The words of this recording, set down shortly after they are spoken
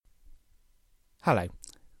Hello.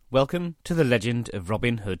 Welcome to the legend of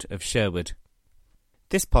Robin Hood of Sherwood.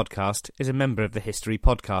 This podcast is a member of the History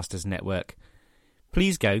Podcasters Network.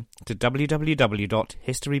 Please go to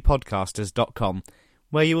www.historypodcasters.com,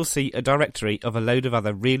 where you will see a directory of a load of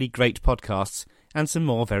other really great podcasts and some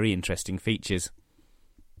more very interesting features.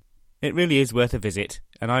 It really is worth a visit,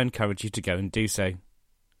 and I encourage you to go and do so.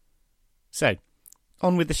 So,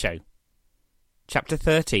 on with the show. Chapter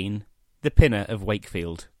 13, The Pinner of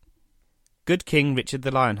Wakefield. Good King Richard the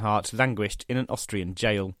Lionheart languished in an Austrian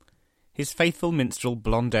jail. His faithful minstrel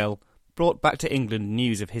Blondel brought back to England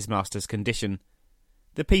news of his master's condition.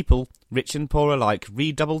 The people, rich and poor alike,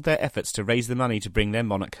 redoubled their efforts to raise the money to bring their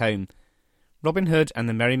monarch home. Robin Hood and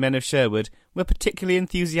the merry men of Sherwood were particularly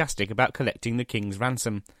enthusiastic about collecting the king's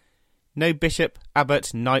ransom. No bishop,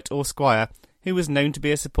 abbot, knight or squire who was known to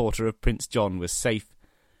be a supporter of Prince John was safe.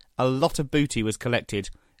 A lot of booty was collected,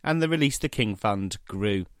 and the Release the King fund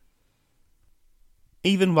grew.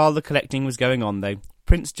 Even while the collecting was going on, though,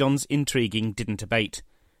 Prince John's intriguing didn't abate.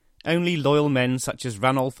 Only loyal men such as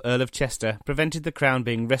Ranulph, Earl of Chester, prevented the crown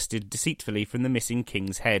being wrested deceitfully from the missing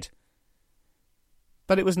king's head.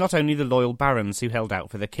 But it was not only the loyal barons who held out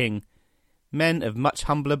for the king. Men of much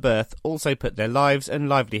humbler birth also put their lives and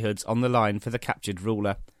livelihoods on the line for the captured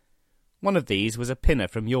ruler. One of these was a pinner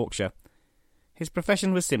from Yorkshire. His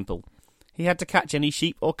profession was simple. He had to catch any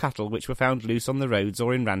sheep or cattle which were found loose on the roads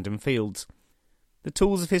or in random fields. The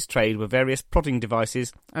tools of his trade were various prodding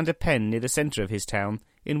devices and a pen near the centre of his town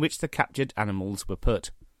in which the captured animals were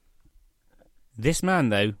put. This man,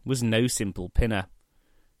 though, was no simple pinner.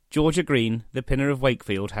 George a Green, the pinner of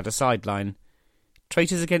Wakefield, had a sideline.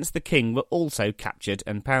 Traitors against the king were also captured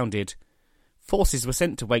and pounded. Forces were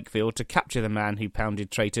sent to Wakefield to capture the man who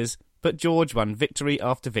pounded traitors, but George won victory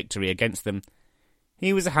after victory against them.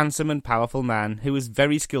 He was a handsome and powerful man who was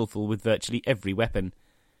very skillful with virtually every weapon.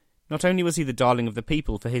 Not only was he the darling of the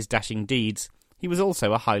people for his dashing deeds, he was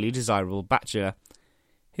also a highly desirable bachelor.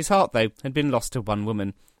 His heart, though, had been lost to one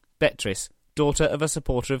woman, Beatrice, daughter of a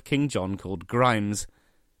supporter of King John called Grimes.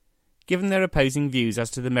 Given their opposing views as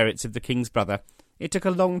to the merits of the king's brother, it took a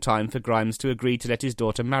long time for Grimes to agree to let his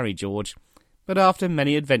daughter marry George, but after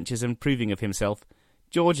many adventures and proving of himself,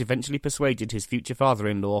 George eventually persuaded his future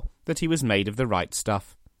father-in-law that he was made of the right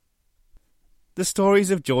stuff. The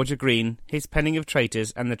stories of George a Green, his penning of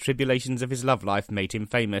traitors, and the tribulations of his love life made him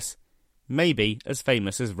famous. Maybe as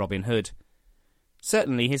famous as Robin Hood.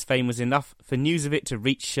 Certainly his fame was enough for news of it to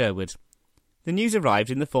reach Sherwood. The news arrived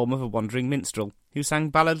in the form of a wandering minstrel, who sang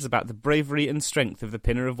ballads about the bravery and strength of the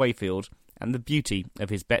pinner of Wakefield, and the beauty of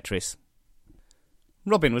his Beatrice.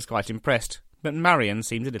 Robin was quite impressed, but Marian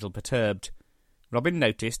seemed a little perturbed. Robin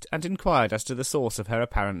noticed and inquired as to the source of her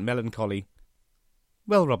apparent melancholy.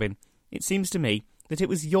 "Well, Robin, it seems to me that it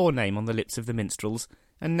was your name on the lips of the minstrels,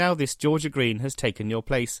 and now this George a Green has taken your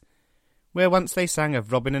place. Where once they sang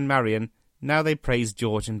of Robin and Marian, now they praise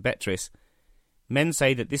George and Beatrice. Men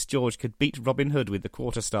say that this George could beat Robin Hood with the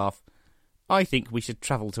quarterstaff. I think we should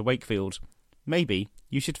travel to Wakefield. Maybe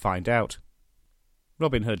you should find out."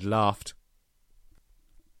 Robin Hood laughed.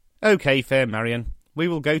 "OK, fair Marian, we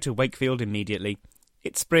will go to Wakefield immediately.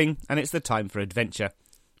 It's spring, and it's the time for adventure.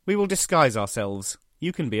 We will disguise ourselves.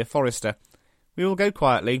 You can be a forester. We will go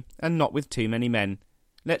quietly, and not with too many men.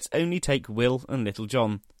 Let's only take Will and Little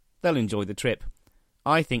John. They'll enjoy the trip.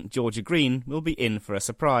 I think George a Green will be in for a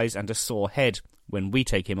surprise and a sore head when we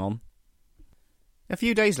take him on." A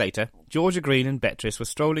few days later, George a Green and Beatrice were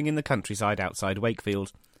strolling in the countryside outside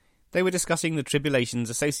Wakefield. They were discussing the tribulations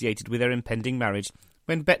associated with their impending marriage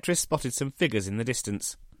when Beatrice spotted some figures in the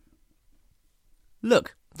distance.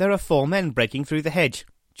 "Look, there are 4 men breaking through the hedge.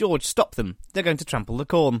 George, stop them. They're going to trample the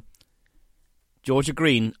corn." George a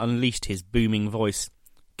Green unleashed his booming voice.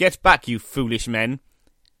 "Get back, you foolish men!"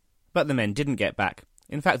 But the men didn't get back.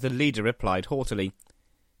 In fact, the leader replied haughtily,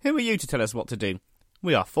 "Who are you to tell us what to do?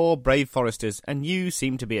 We are 4 brave foresters, and you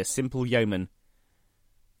seem to be a simple yeoman.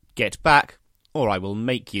 Get back, or I will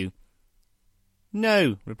make you."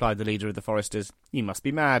 "No," replied the leader of the foresters, "you must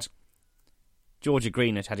be mad." George a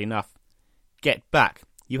Green had had enough. "Get back.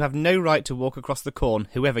 You have no right to walk across the corn,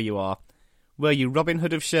 whoever you are. Were you Robin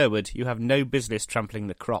Hood of Sherwood, you have no business trampling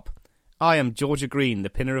the crop. I am George a Green, the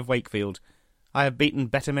pinner of Wakefield. I have beaten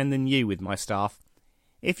better men than you with my staff.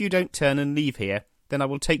 If you don't turn and leave here, then I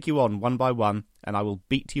will take you on one by one, and I will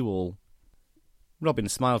beat you all." Robin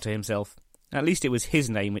smiled to himself. At least it was his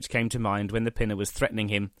name which came to mind when the pinner was threatening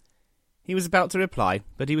him. He was about to reply,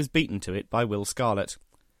 but he was beaten to it by Will Scarlet.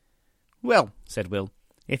 "Well," said Will,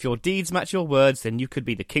 "if your deeds match your words, then you could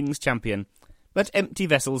be the king's champion. But empty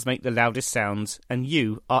vessels make the loudest sounds, and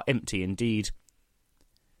you are empty indeed."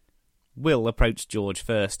 Will approached George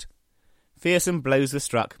first. Fearsome blows were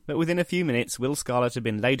struck, but within a few minutes Will Scarlet had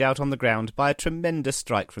been laid out on the ground by a tremendous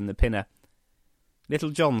strike from the pinner. Little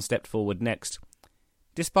John stepped forward next.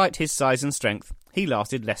 Despite his size and strength, he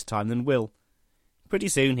lasted less time than Will. Pretty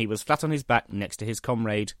soon he was flat on his back next to his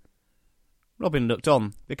comrade. Robin looked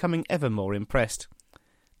on, becoming ever more impressed.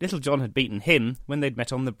 Little John had beaten him when they'd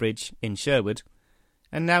met on the bridge in Sherwood,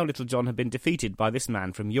 and now Little John had been defeated by this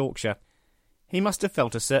man from Yorkshire. He must have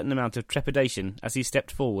felt a certain amount of trepidation as he stepped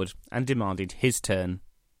forward and demanded his turn.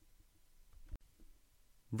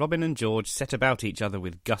 Robin and George set about each other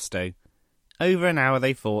with gusto. Over an hour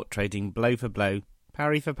they fought, trading blow for blow,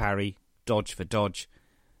 parry for parry, dodge for dodge.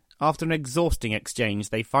 After an exhausting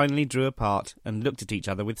exchange, they finally drew apart and looked at each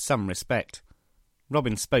other with some respect.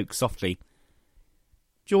 Robin spoke softly.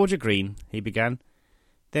 "George Green," he began.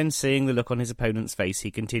 Then, seeing the look on his opponent's face,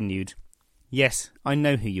 he continued. "Yes, I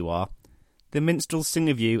know who you are. The minstrels sing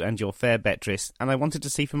of you and your fair Beatrice, and I wanted to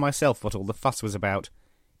see for myself what all the fuss was about.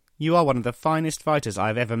 You are one of the finest fighters I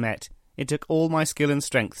have ever met. It took all my skill and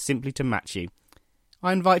strength simply to match you.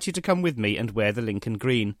 I invite you to come with me and wear the Lincoln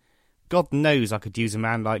green. God knows I could use a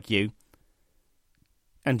man like you."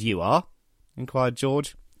 "And you are?" inquired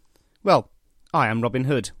George. "Well, I am Robin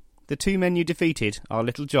Hood. The two men you defeated are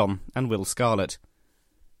Little John and Will Scarlet."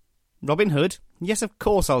 "Robin Hood? Yes, of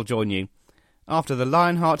course I'll join you. After the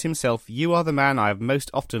Lionheart himself, you are the man I have most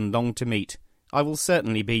often longed to meet. I will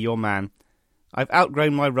certainly be your man. I've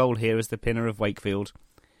outgrown my role here as the Pinner of Wakefield.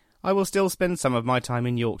 I will still spend some of my time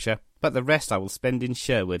in Yorkshire, but the rest I will spend in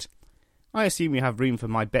Sherwood. I assume you have room for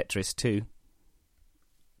my Beatrice too."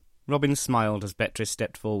 Robin smiled as Beatrice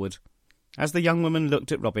stepped forward. As the young woman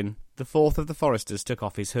looked at Robin, the fourth of the foresters took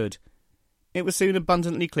off his hood. It was soon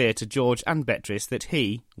abundantly clear to George and Beatrice that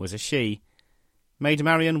he was a she. Maid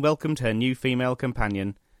Marian welcomed her new female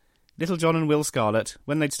companion. Little John and Will Scarlet,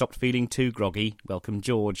 when they'd stopped feeling too groggy, welcomed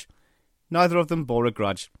George. Neither of them bore a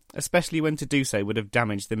grudge, especially when to do so would have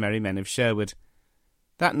damaged the merry men of Sherwood.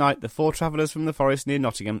 That night the four travellers from the forest near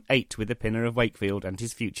Nottingham ate with the Pinner of Wakefield and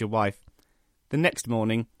his future wife. The next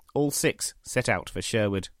morning, all six set out for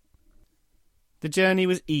Sherwood. The journey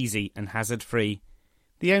was easy and hazard-free.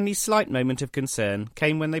 The only slight moment of concern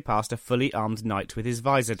came when they passed a fully armed knight with his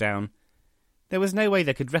visor down. There was no way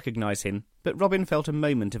they could recognise him, but Robin felt a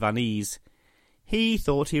moment of unease. He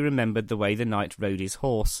thought he remembered the way the knight rode his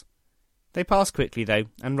horse. They passed quickly, though,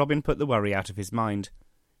 and Robin put the worry out of his mind.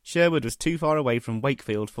 Sherwood was too far away from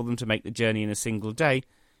Wakefield for them to make the journey in a single day,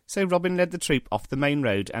 so Robin led the troop off the main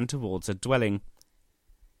road and towards a dwelling.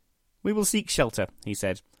 "We will seek shelter," he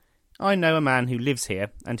said. "I know a man who lives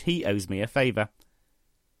here, and he owes me a favour."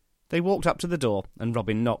 They walked up to the door, and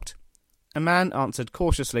Robin knocked. A man answered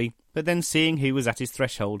cautiously, but then seeing who was at his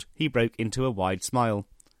threshold, he broke into a wide smile.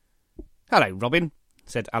 "Hello, Robin,"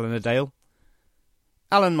 said Alan Adale.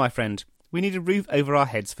 "Alan, my friend, we need a roof over our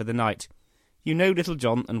heads for the night. You know Little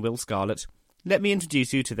John and Will Scarlet. Let me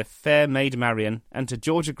introduce you to the fair Maid Marian, and to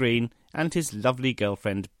George Green and his lovely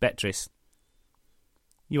girlfriend Beatrice."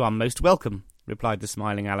 "You are most welcome," replied the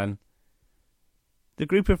smiling Alan. The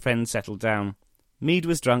group of friends settled down. Mead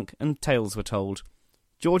was drunk and tales were told.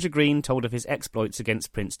 George Green told of his exploits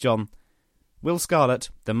against Prince John. Will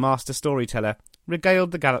Scarlet, the master storyteller,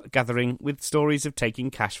 regaled the gathering with stories of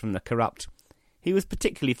taking cash from the corrupt. He was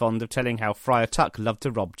particularly fond of telling how Friar Tuck loved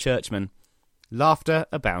to rob churchmen. Laughter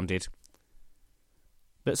abounded.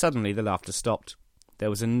 But suddenly the laughter stopped.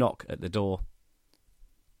 There was a knock at the door.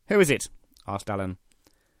 "Who is it?" asked Alan.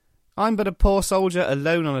 "I'm but a poor soldier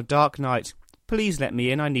alone on a dark night. Please let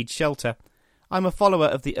me in, I need shelter. I'm a follower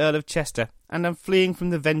of the Earl of Chester, and am fleeing from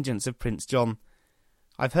the vengeance of Prince John.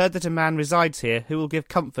 I've heard that a man resides here who will give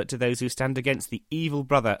comfort to those who stand against the evil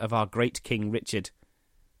brother of our great King Richard."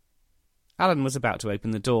 Alan was about to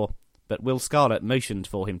open the door, but Will Scarlet motioned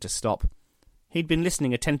for him to stop. He'd been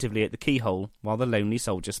listening attentively at the keyhole while the lonely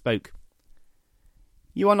soldier spoke.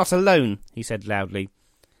 "You are not alone," he said loudly.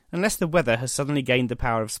 "Unless the weather has suddenly gained the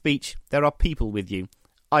power of speech, there are people with you.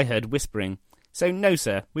 I heard whispering. So no,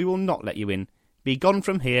 sir, we will not let you in. Be gone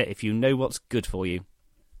from here if you know what's good for you."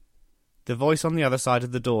 The voice on the other side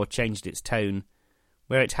of the door changed its tone.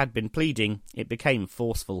 Where it had been pleading, it became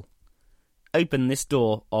forceful. "Open this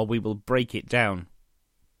door, or we will break it down."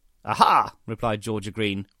 "Aha!" replied George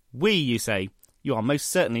Green. "We, you say? You are most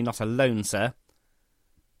certainly not alone, sir."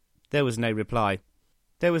 There was no reply.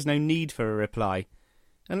 There was no need for a reply.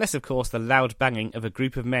 Unless, of course, the loud banging of a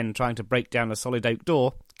group of men trying to break down a solid oak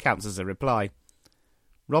door counts as a reply.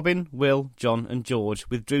 Robin, Will, John and George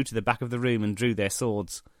withdrew to the back of the room and drew their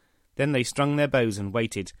swords. Then they strung their bows and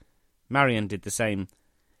waited. Marian did the same.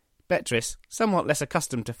 Beatrice, somewhat less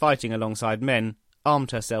accustomed to fighting alongside men,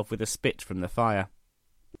 armed herself with a spit from the fire.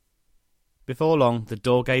 Before long, the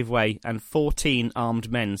door gave way, and 14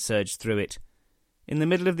 armed men surged through it. In the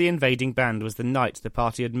middle of the invading band was the knight the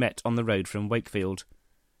party had met on the road from Wakefield.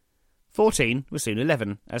 14 was soon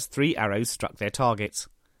 11, as 3 arrows struck their targets.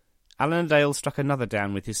 Alan a Dale struck another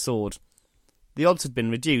down with his sword. The odds had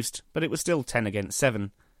been reduced, but it was still 10 against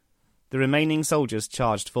 7. The remaining soldiers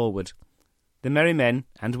charged forward. The merry men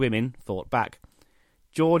and women fought back.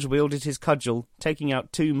 George wielded his cudgel, taking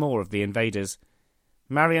out 2 more of the invaders.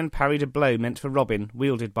 Marion parried a blow meant for Robin,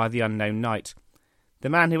 wielded by the unknown knight. The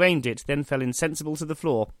man who aimed it then fell insensible to the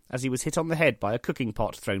floor as he was hit on the head by a cooking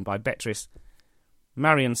pot thrown by Beatrice.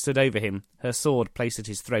 Marion stood over him, her sword placed at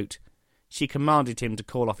his throat. She commanded him to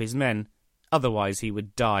call off his men, otherwise he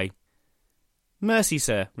would die. "Mercy,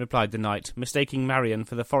 sir," replied the knight, mistaking Marion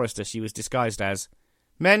for the forester she was disguised as.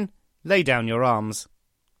 "Men, lay down your arms."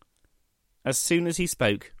 As soon as he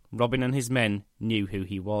spoke, Robin and his men knew who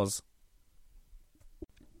he was.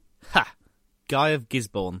 "Ha! Guy of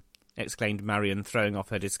Gisborne," exclaimed Marion, throwing off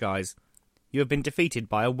her disguise. "You have been defeated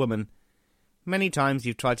by a woman. Many times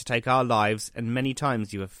you've tried to take our lives, and many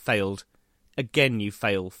times you have failed. Again you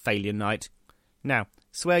fail, failure knight. Now,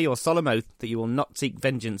 swear your solemn oath that you will not seek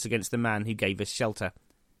vengeance against the man who gave us shelter.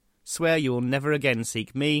 Swear you will never again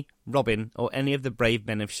seek me, Robin, or any of the brave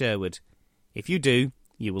men of Sherwood. If you do,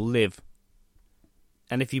 you will live."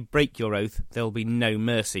 "And if you break your oath, there will be no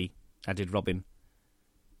mercy," added Robin.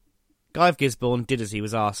 Guy of Gisborne did as he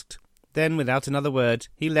was asked. Then, without another word,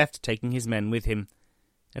 he left, taking his men with him.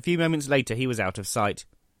 A few moments later he was out of sight.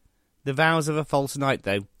 The vows of a false knight,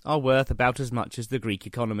 though, are worth about as much as the Greek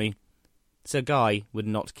economy. Sir Guy would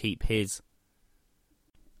not keep his.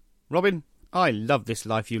 "Robin, I love this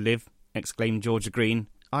life you live," exclaimed George Green.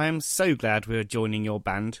 "I am so glad we are joining your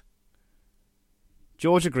band."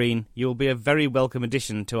 "George Green, you will be a very welcome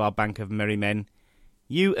addition to our bank of merry men.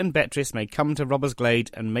 You and Beatrice may come to Robbers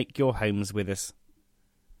Glade and make your homes with us."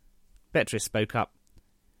 Beatrice spoke up.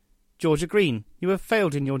 "George Green, you have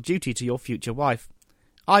failed in your duty to your future wife.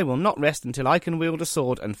 I will not rest until I can wield a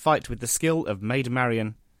sword and fight with the skill of Maid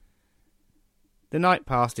Marian." The night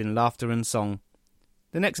passed in laughter and song.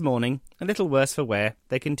 The next morning, a little worse for wear,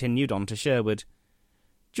 they continued on to Sherwood.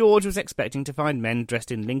 George was expecting to find men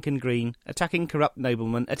dressed in Lincoln green, attacking corrupt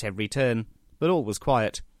noblemen at every turn, but all was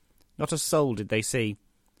quiet. Not a soul did they see.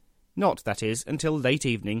 Not, that is, until late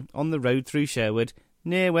evening, on the road through Sherwood,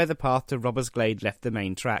 near where the path to Robbers Glade left the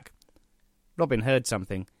main track. Robin heard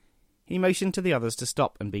something. He motioned to the others to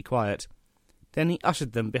stop and be quiet. Then he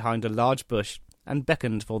ushered them behind a large bush and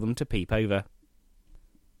beckoned for them to peep over.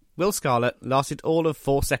 Will Scarlet lasted all of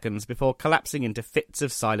 4 seconds before collapsing into fits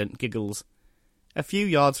of silent giggles. A few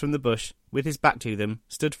yards from the bush, with his back to them,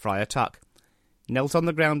 stood Friar Tuck. Knelt on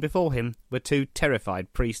the ground before him were 2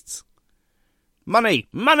 terrified priests. "Money!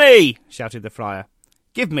 Money!" shouted the friar.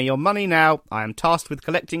 "Give me your money now. I am tasked with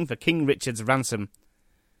collecting for King Richard's ransom."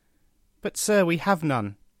 "But, sir, we have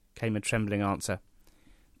none," came a trembling answer.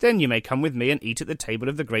 "Then you may come with me and eat at the table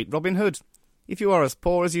of the great Robin Hood. If you are as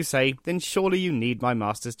poor as you say, then surely you need my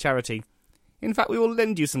master's charity. In fact, we will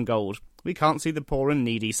lend you some gold. We can't see the poor and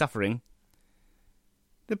needy suffering."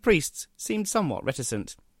 The priests seemed somewhat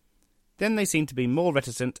reticent. Then they seemed to be more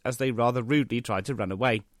reticent as they rather rudely tried to run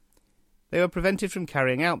away. They were prevented from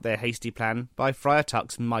carrying out their hasty plan by Friar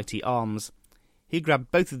Tuck's mighty arms. He grabbed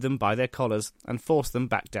both of them by their collars and forced them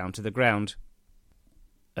back down to the ground.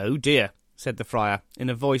 "Oh dear," said the friar, in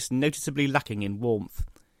a voice noticeably lacking in warmth.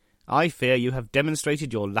 "I fear you have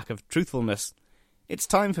demonstrated your lack of truthfulness. It's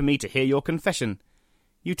time for me to hear your confession.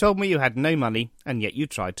 You told me you had no money, and yet you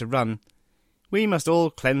tried to run. We must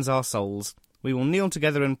all cleanse our souls. We will kneel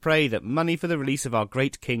together and pray that money for the release of our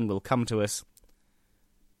great king will come to us."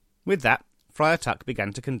 With that, Friar Tuck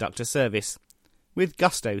began to conduct a service. With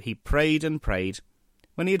gusto he prayed and prayed.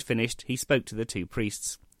 When he had finished, he spoke to the 2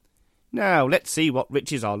 priests. "Now let's see what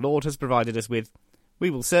riches our Lord has provided us with.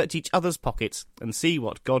 We will search each other's pockets and see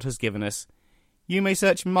what God has given us. You may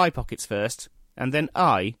search my pockets first, and then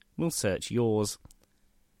I will search yours."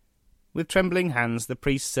 With trembling hands the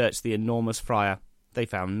priests searched the enormous friar. They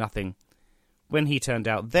found nothing. When he turned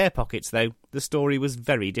out their pockets, though, the story was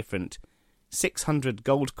very different. 600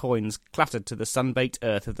 gold coins clattered to the sun-baked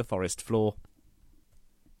earth of the forest floor.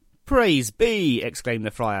 "Praise be!" exclaimed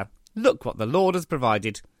the friar. "Look what the Lord has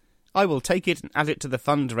provided. I will take it and add it to the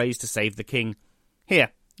fund raised to save the king.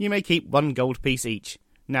 Here, you may keep 1 gold piece each.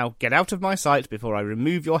 Now get out of my sight before I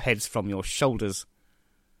remove your heads from your shoulders."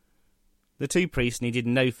 The 2 priests needed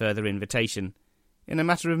no further invitation. In a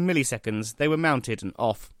matter of milliseconds they were mounted and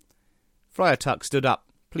off. Friar Tuck stood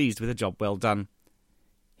up, pleased with a job well done.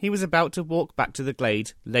 He was about to walk back to the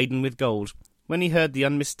glade, laden with gold, when he heard the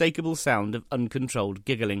unmistakable sound of uncontrolled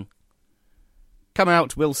giggling. "Come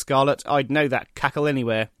out, Will Scarlet, I'd know that cackle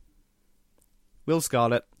anywhere." Will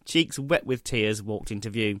Scarlet, cheeks wet with tears, walked into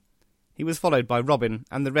view. He was followed by Robin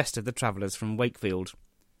and the rest of the travellers from Wakefield.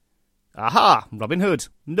 "Aha, Robin Hood,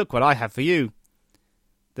 look what I have for you."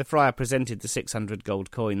 The friar presented the 600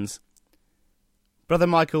 gold coins. "Brother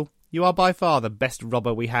Michael, you are by far the best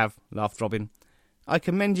robber we have," laughed Robin. "I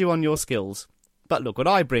commend you on your skills. But look what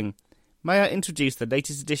I bring. May I introduce the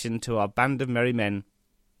latest addition to our band of merry men?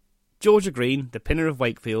 George Green, the Pinner of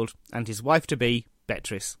Wakefield, and his wife-to-be,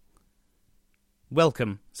 Beatrice."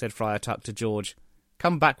 "Welcome," said Friar Tuck to George.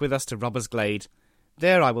 "Come back with us to Robber's Glade.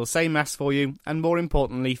 There I will say mass for you, and more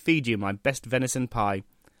importantly feed you my best venison pie.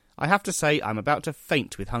 I have to say I'm about to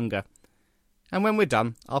faint with hunger. And when we're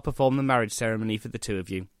done, I'll perform the marriage ceremony for the two of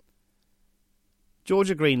you."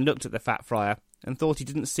 George Green looked at the fat friar, and thought he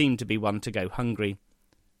didn't seem to be one to go hungry.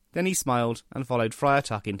 Then he smiled, and followed Friar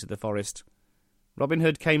Tuck into the forest. Robin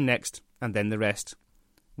Hood came next, and then the rest.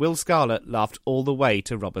 Will Scarlet laughed all the way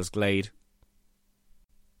to Robber's Glade.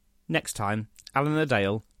 Next time, Alan a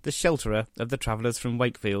Dale, the shelterer of the travellers from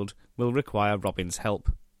Wakefield, will require Robin's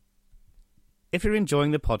help. If you're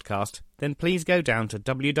enjoying the podcast, then please go down to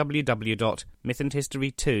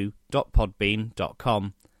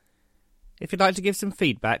www.mythandhistory2.podbean.com. If you'd like to give some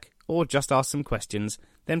feedback, or just ask some questions,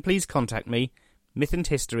 then please contact me,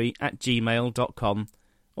 mythandhistory@gmail.com,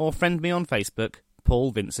 or friend me on Facebook,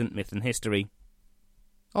 Paul Vincent Myth and History.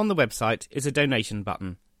 On the website is a donation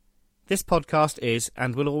button. This podcast is,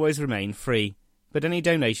 and will always remain, free, but any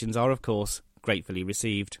donations are, of course, gratefully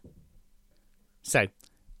received. So,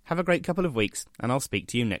 have a great couple of weeks, and I'll speak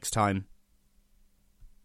to you next time.